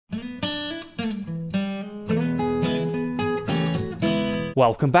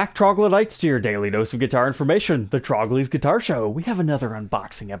Welcome back, Troglodytes, to your daily dose of guitar information, the Trogly's Guitar Show. We have another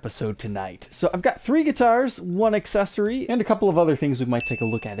unboxing episode tonight. So I've got 3 guitars, 1 accessory, and a couple of other things we might take a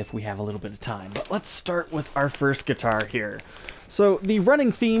look at if we have a little bit of time. But let's start with our first guitar here. So the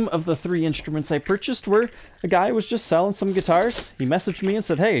running theme of the 3 instruments I purchased were a guy was just selling some guitars. He messaged me and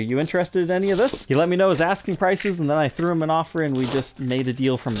said, hey, are you interested in any of this? He let me know his asking prices, and then I threw him an offer and we just made a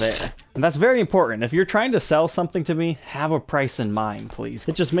deal from there. And that's very important. If you're trying to sell something to me, have a price in mind, please.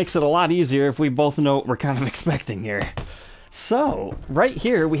 It just makes it a lot easier if we both know what we're kind of expecting here. So, right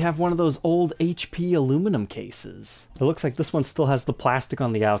here we have one of those old HP aluminum cases. It looks like this one still has the plastic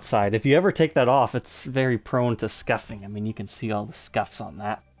on the outside. If you ever take that off, it's very prone to scuffing. I mean, you can see all the scuffs on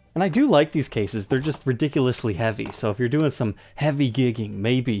that. And I do like these cases. They're just ridiculously heavy. So if you're doing some heavy gigging,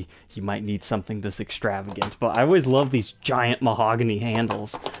 maybe you might need something this extravagant. But I always love these giant mahogany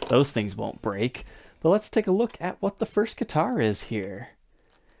handles. Those things won't break. But let's take a look at what the first guitar is here.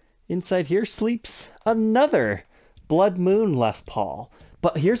 Inside here sleeps another Blood Moon Les Paul.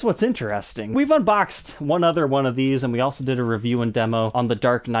 But here's what's interesting. We've unboxed one other one of these, and we also did a review and demo on the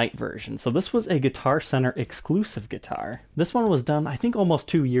Dark Knight version. So this was a Guitar Center exclusive guitar. This one was done, I think, almost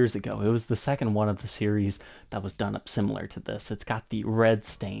 2 years ago. It was the second one of the series that was done up similar to this. It's got the red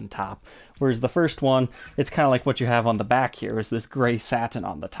stain top, whereas the first one, it's kind of like what you have on the back here, is this gray satin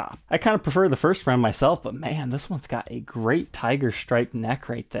on the top. I kind of prefer the first round myself, but man, this one's got a great tiger striped neck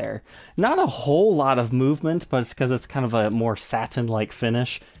right there. Not a whole lot of movement, but it's because it's kind of a more satin-like finish.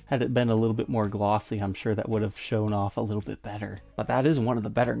 Had it been a little bit more glossy, I'm sure that would have shown off a little bit better. But that is one of the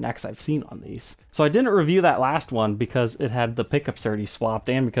better necks I've seen on these. So I didn't review that last one because it had the pickups already swapped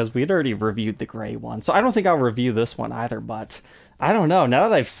and because we had already reviewed the gray one. So I don't think I'll review this one either, but I don't know. Now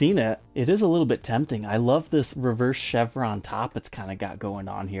that I've seen it, it is a little bit tempting. I love this reverse chevron top it's kind of got going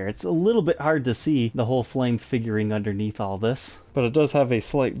on here. It's a little bit hard to see the whole flame figuring underneath all this, but it does have a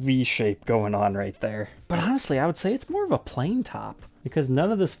slight V shape going on right there. But honestly, I would say it's more of a plain top, because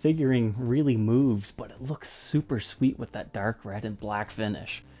none of this figuring really moves, but it looks super sweet with that dark red and black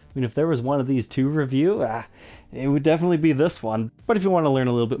finish. I mean, if there was one of these to review, it would definitely be this one. But if you want to learn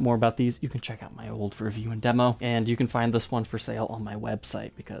a little bit more about these, you can check out my old review and demo, and you can find this one for sale on my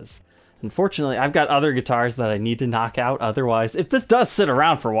website, because unfortunately, I've got other guitars that I need to knock out. Otherwise, if this does sit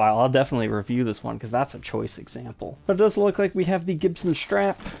around for a while, I'll definitely review this one, because that's a choice example. But it does look like we have the Gibson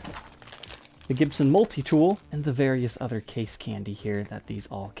strap, the Gibson multi-tool, and the various other case candy here that these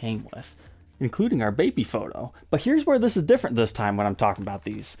all came with, including our baby photo. But here's where this is different this time when I'm talking about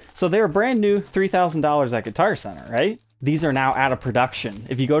these. So they were brand new, $3,000 at Guitar Center, right? These are now out of production.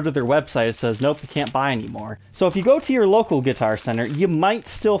 If you go to their website, it says, nope, you can't buy anymore. So if you go to your local Guitar Center, you might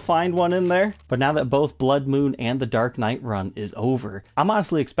still find one in there. But now that both Blood Moon and the Dark Knight run is over, I'm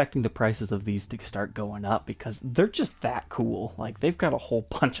honestly expecting the prices of these to start going up because they're just that cool. Like, they've got a whole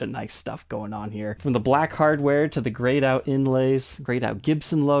bunch of nice stuff going on here. From the black hardware to the grayed out inlays, grayed out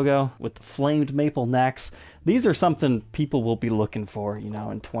Gibson logo with the flamed maple necks. These are something people will be looking for, you know,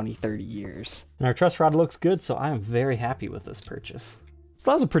 in 20, 30 years. And our truss rod looks good, so I am very happy with this purchase.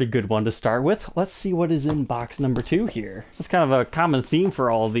 So that was a pretty good one to start with. Let's see what is in box number 2 here. That's kind of a common theme for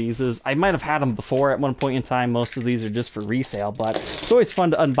all of these is I might have had them before at one point in time. Most of these are just for resale, but it's always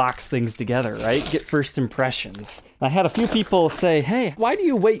fun to unbox things together, right? Get first impressions. I had a few people say, hey, why do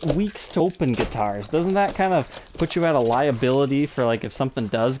you wait weeks to open guitars? Doesn't that kind of put you at a liability for like if something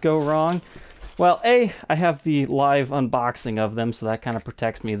does go wrong? Well, A, I have the live unboxing of them, so that kind of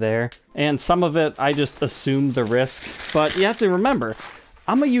protects me there. And some of it, I just assume the risk. But you have to remember,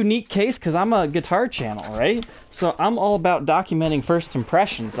 I'm a unique case because I'm a guitar channel, right? So I'm all about documenting first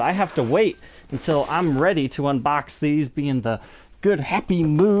impressions. I have to wait until I'm ready to unbox these, be in the good, happy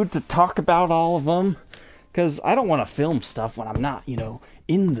mood to talk about all of them. Because I don't want to film stuff when I'm not, you know,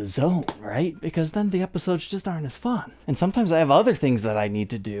 in the zone, right? Because then the episodes just aren't as fun. And sometimes I have other things that I need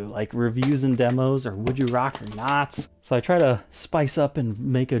to do, like reviews and demos or Would You Rock or Nots. So I try to spice up and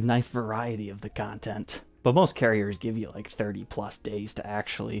make a nice variety of the content. But most carriers give you like 30+ days to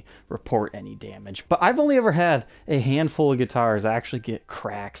actually report any damage. But I've only ever had a handful of guitars actually get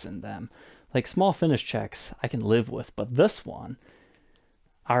cracks in them. Like small finish checks I can live with, but this one,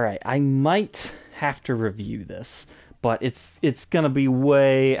 all right, I might have to review this, but it's gonna be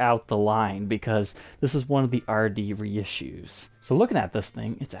way out the line because this is one of the RD reissues. So looking at this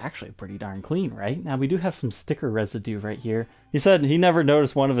thing, it's actually pretty darn clean, right? Now we do have some sticker residue right here. He said he never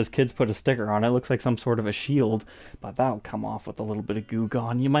noticed one of his kids put a sticker on it. It looks like some sort of a shield, but that'll come off with a little bit of goo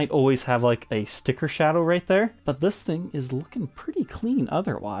gone. You might always have like a sticker shadow right there, but this thing is looking pretty clean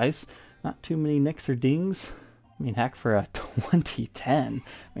otherwise. Not too many nicks or dings. I mean, heck, for a 2010,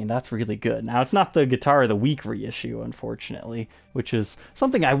 I mean, that's really good. Now, it's not the Guitar of the Week reissue, unfortunately, which is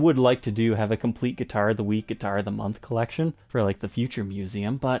something I would like to do, have a complete Guitar of the Week, Guitar of the Month collection for, like, the future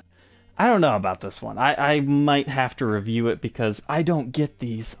museum, but I don't know about this one. I might have to review it because I don't get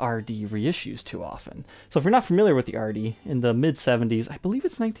these RD reissues too often. So if you're not familiar with the RD, in the mid-70s, I believe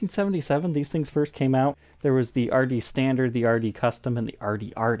it's 1977, these things first came out. There was the RD Standard, the RD Custom, and the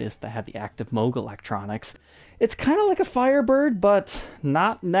RD Artist that had the active Moog electronics. It's kind of like a Firebird, but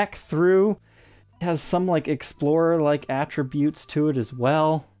not neck through. It has some like Explorer-like attributes to it as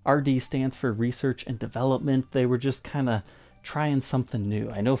well. RD stands for Research and Development. They were just kind of trying something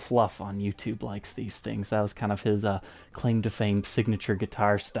new. I know Fluff on YouTube likes these things. That was kind of his claim to fame signature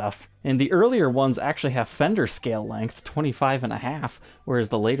guitar stuff. And the earlier ones actually have Fender scale length, 25.5, whereas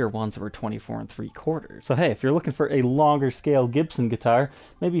the later ones were 24.75. So hey, if you're looking for a longer scale Gibson guitar,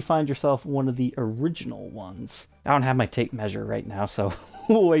 maybe find yourself one of the original ones. I don't have my tape measure right now, so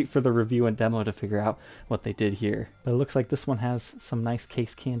we'll wait for the review and demo to figure out what they did here. But it looks like this one has some nice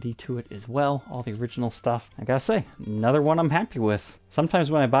case candy to it as well, all the original stuff. I gotta say, another one I'm happy with. Sometimes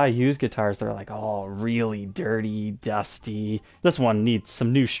when I buy used guitars, they're like, oh, really dirty, dusty. This one needs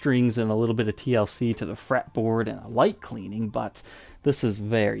some new strings and a little bit of TLC to the fretboard and a light cleaning, but this is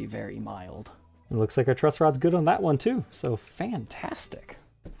very, very mild. It looks like our truss rod's good on that one too, so fantastic.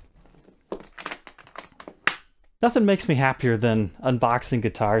 Nothing makes me happier than unboxing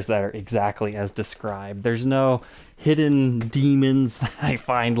guitars that are exactly as described. There's no hidden demons that I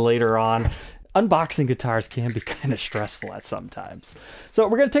find later on. Unboxing guitars can be kind of stressful at sometimes. So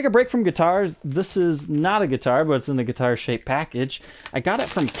we're going to take a break from guitars. This is not a guitar, but it's in the guitar-shaped package. I got it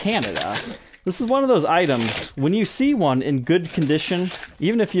from Canada. This is one of those items, when you see one in good condition,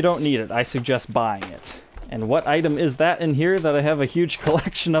 even if you don't need it, I suggest buying it. And what item is that in here that I have a huge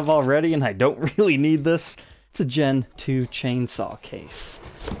collection of already and I don't really need this? It's a Gen 2 chainsaw case.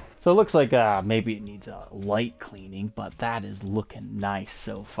 So it looks like maybe it needs a light cleaning, but that is looking nice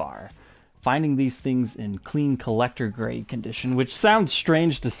so far. Finding these things in clean collector grade condition, which sounds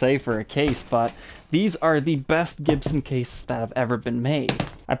strange to say for a case, but these are the best Gibson cases that have ever been made.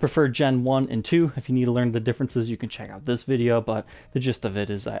 I prefer Gen 1 and 2. If you need to learn the differences, you can check out this video, but the gist of it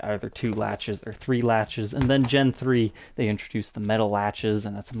is either 2 latches or 3 latches, and then Gen 3, they introduced the metal latches,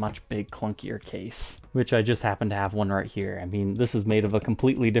 and it's a much big, clunkier case, which I just happen to have one right here. I mean, this is made of a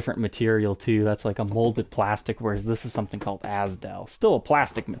completely different material too. That's like a molded plastic, whereas this is something called Asdel. Still a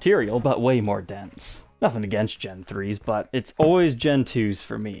plastic material, but way more dense. Nothing against Gen 3s, but it's always Gen 2s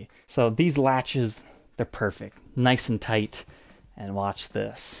for me. So these latches, they're perfect. Nice and tight. And watch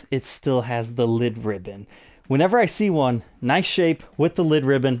this. It still has the lid ribbon. Whenever I see one, nice shape with the lid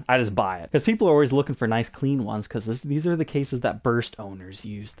ribbon, I just buy it. Because people are always looking for nice clean ones, because these are the cases that Burst owners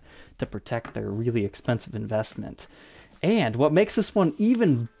used to protect their really expensive investment. And what makes this one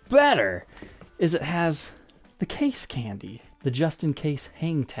even better is it has the case candy, the just-in-case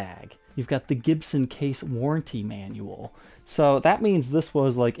hang tag. You've got the Gibson case warranty manual. So that means this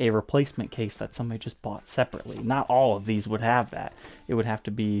was like a replacement case that somebody just bought separately. Not all of these would have that. It would have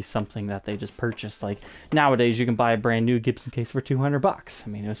to be something that they just purchased. Like nowadays you can buy a brand new Gibson case for 200 bucks. I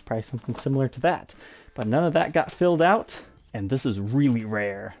mean, it was probably something similar to that. But none of that got filled out. And this is really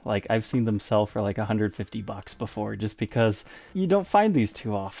rare. Like I've seen them sell for like 150 bucks before, just because you don't find these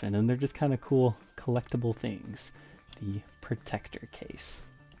too often and they're just kind of cool collectible things. The protector case.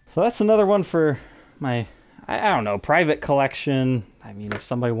 So that's another one for my, I don't know, private collection. I mean, if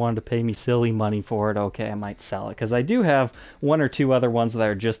somebody wanted to pay me silly money for it, okay, I might sell it. Because I do have 1 or 2 other ones that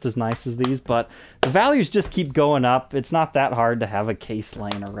are just as nice as these, but the values just keep going up. It's not that hard to have a case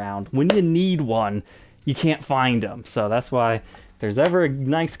laying around. When you need one, you can't find them. So that's why if there's ever a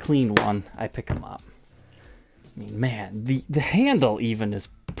nice clean one, I pick them up. I mean, man, the handle even is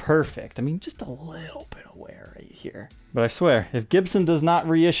perfect. I mean, just a little bit of wear right here. But I swear, if Gibson does not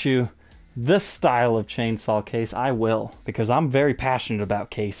reissue this style of chainsaw case, I will. Because I'm very passionate about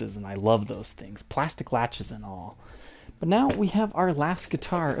cases and I love those things. Plastic latches and all. But now we have our last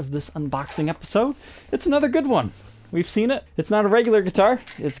guitar of this unboxing episode. It's another good one. We've seen it. It's not a regular guitar.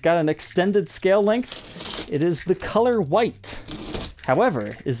 It's got an extended scale length. It is the color white.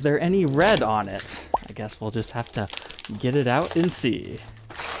 However, is there any red on it? I guess we'll just have to get it out and see.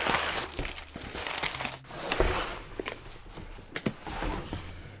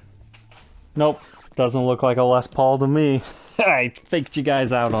 Nope, doesn't look like a Les Paul to me. I faked you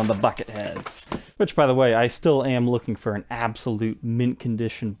guys out on the bucket heads. Which, by the way, I still am looking for an absolute mint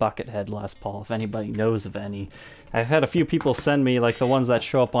condition Buckethead Les Paul, if anybody knows of any. I've had a few people send me, like, the ones that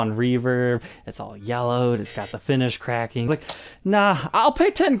show up on Reverb. It's all yellowed, it's got the finish cracking. Like, nah, I'll pay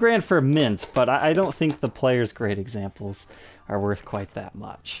 10 grand for a mint, but I don't think the Player's Grade examples are worth quite that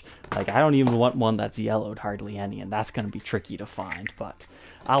much. Like, I don't even want one that's yellowed hardly any, and that's going to be tricky to find, but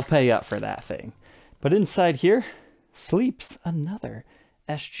I'll pay up for that thing. But inside here sleeps another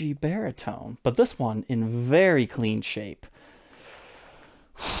SG Baritone, but this one in very clean shape.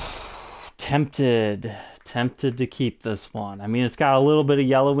 Tempted to keep this one. I mean, it's got a little bit of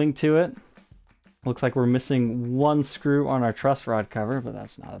yellowing to it. Looks like we're missing one screw on our truss rod cover, but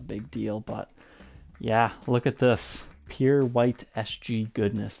that's not a big deal. But yeah, look at this. Pure white SG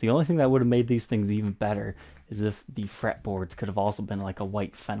goodness. The only thing that would have made these things even better is if the fretboards could have also been like a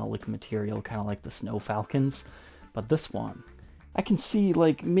white phenolic material, kind of like the Snow Falcons. But this one, I can see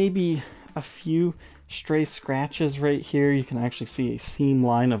like maybe a few stray scratches right here. You can actually see a seam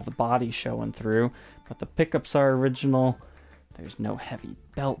line of the body showing through, but the pickups are original. There's no heavy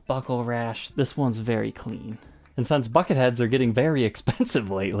belt buckle rash. This one's very clean. And since Bucketheads are getting very expensive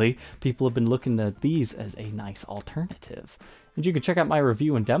lately, people have been looking at these as a nice alternative. And you can check out my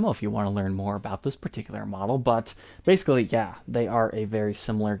review and demo if you want to learn more about this particular model. But basically, yeah, they are a very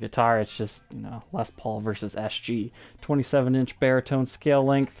similar guitar. It's just, you know, Les Paul versus SG. 27-inch baritone scale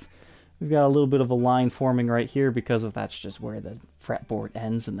length. We've got a little bit of a line forming right here because of that's just where the fretboard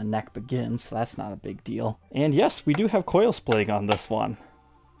ends and the neck begins. So that's not a big deal. And yes, we do have coil splitting on this one.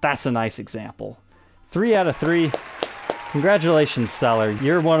 That's a nice example. 3 out of 3. Congratulations, seller.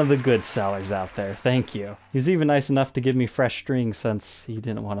 You're one of the good sellers out there. Thank you. He was even nice enough to give me fresh strings since he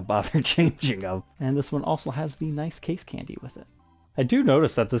didn't want to bother changing them. And this one also has the nice case candy with it. I do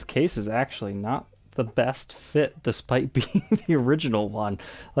notice that this case is actually not the best fit despite being the original one.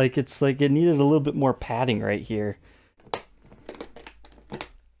 Like, it's like it needed a little bit more padding right here.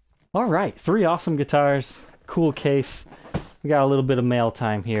 All right, 3 awesome guitars, cool case. We got a little bit of mail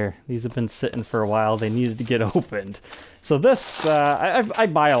time here. These have been sitting for a while. They needed to get opened. So this, I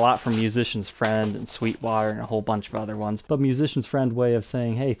buy a lot from Musician's Friend and Sweetwater and a whole bunch of other ones. But Musician's Friend way of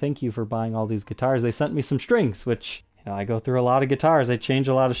saying, hey, thank you for buying all these guitars. They sent me some strings, which, you know, I go through a lot of guitars. I change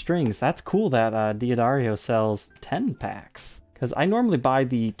a lot of strings. That's cool that Diodario sells 10 packs. Because I normally buy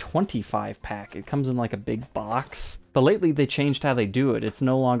the 25 pack. It comes in like a big box. But lately they changed how they do it. It's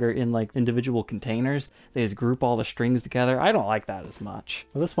no longer in like individual containers. They just group all the strings together. I don't like that as much.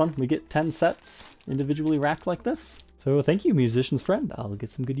 For this one, we get 10 sets individually wrapped like this. So thank you, Musician's Friend. I'll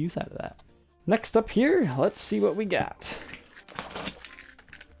get some good use out of that. Next up here, let's see what we got.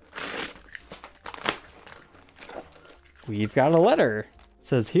 We've got a letter. It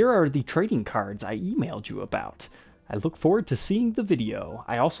says, here are the trading cards I emailed you about. I look forward to seeing the video.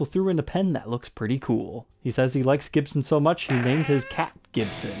 I also threw in a pen that looks pretty cool. He says he likes Gibson so much he named his cat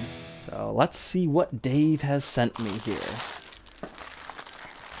Gibson. So let's see what Dave has sent me here.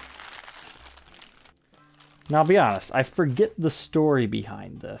 Now, I'll be honest, I forget the story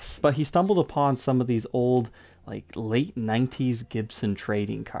behind this, but he stumbled upon some of these old, like, late 90s Gibson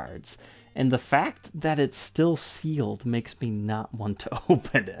trading cards. And the fact that it's still sealed makes me not want to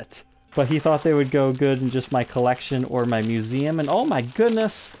open it. But he thought they would go good in just my collection or my museum, and oh my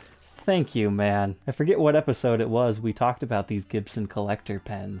goodness, thank you, man. I forget what episode it was we talked about these Gibson collector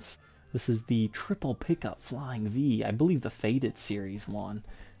pens. This is the triple pickup Flying V, I believe the Faded series one.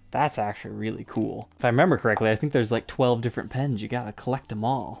 That's actually really cool. If I remember correctly, I think there's like 12 different pens. You gotta collect them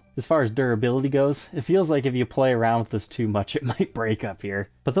all. As far as durability goes, it feels like if you play around with this too much, it might break up here.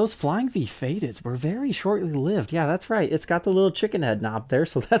 But those Flying V Fadeds were very shortly lived. Yeah, that's right. It's got the little chicken head knob there,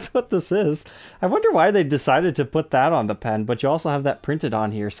 so that's what this is. I wonder why they decided to put that on the pen, but you also have that printed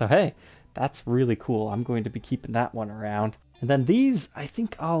on here. So hey, that's really cool. I'm going to be keeping that one around. And then these, I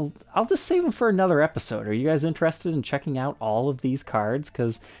think I'll just save them for another episode. Are you guys interested in checking out all of these cards?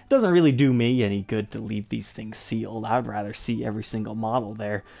 Because it doesn't really do me any good to leave these things sealed. I'd rather see every single model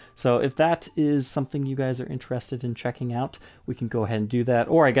there. So if that is something you guys are interested in checking out, we can go ahead and do that.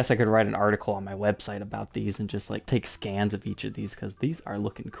 Or I guess I could write an article on my website about these and just like take scans of each of these because these are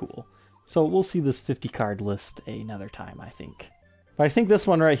looking cool. So we'll see this 50 card list another time, I think. But I think this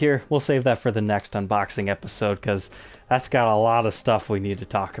one right here, we'll save that for the next unboxing episode because that's got a lot of stuff we need to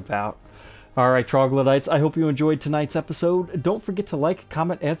talk about. Alright, Troglodytes, I hope you enjoyed tonight's episode. Don't forget to like,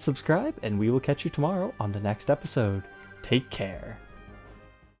 comment, and subscribe, and we will catch you tomorrow on the next episode. Take care.